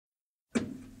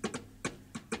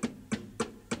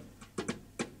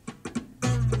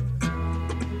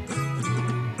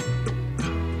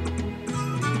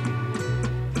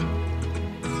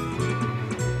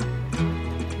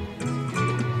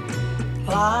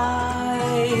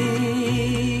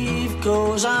Life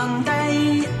goes on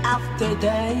day after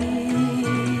day.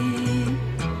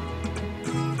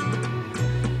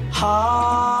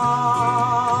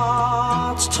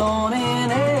 Hearts torn in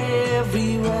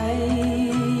every way.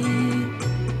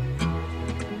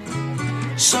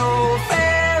 So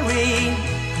ferry,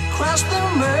 cross the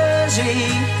Mersey,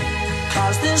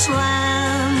 'cause this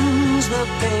land's the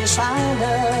place I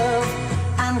love,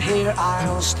 and here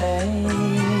I'll stay.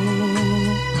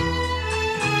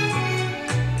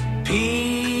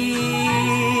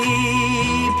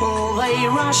 People, they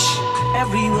rush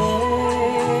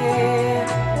everywhere,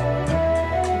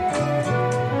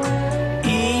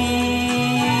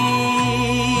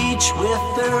 each with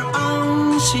their own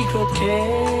secret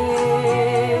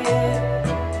care.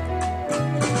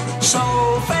 So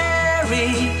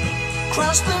ferry,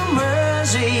 cross the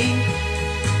Mersey,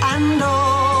 and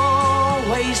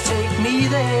always take me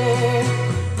there,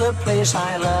 the place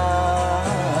I love.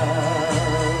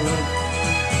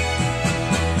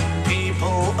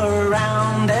 People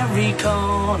around every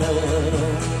corner,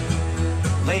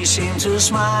 they seem to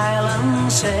smile and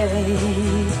say,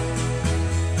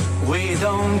 we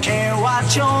don't care what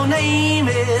your name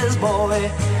is, boy,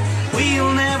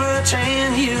 we'll never turn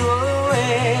you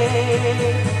away.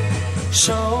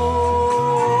 So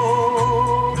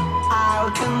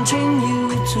I'll continue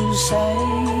to say,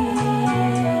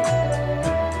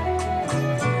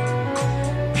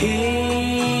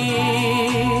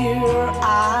 here I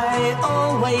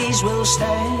always will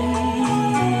stay.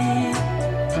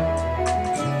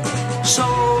 So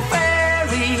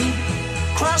ferry,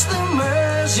 cross the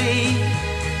Mersey,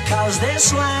 'cause this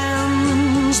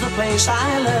land's the place I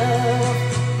love,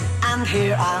 and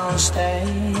here I'll stay.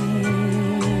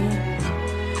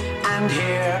 And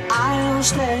here I'll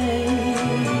stay.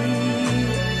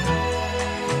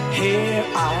 Here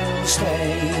I'll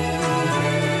stay.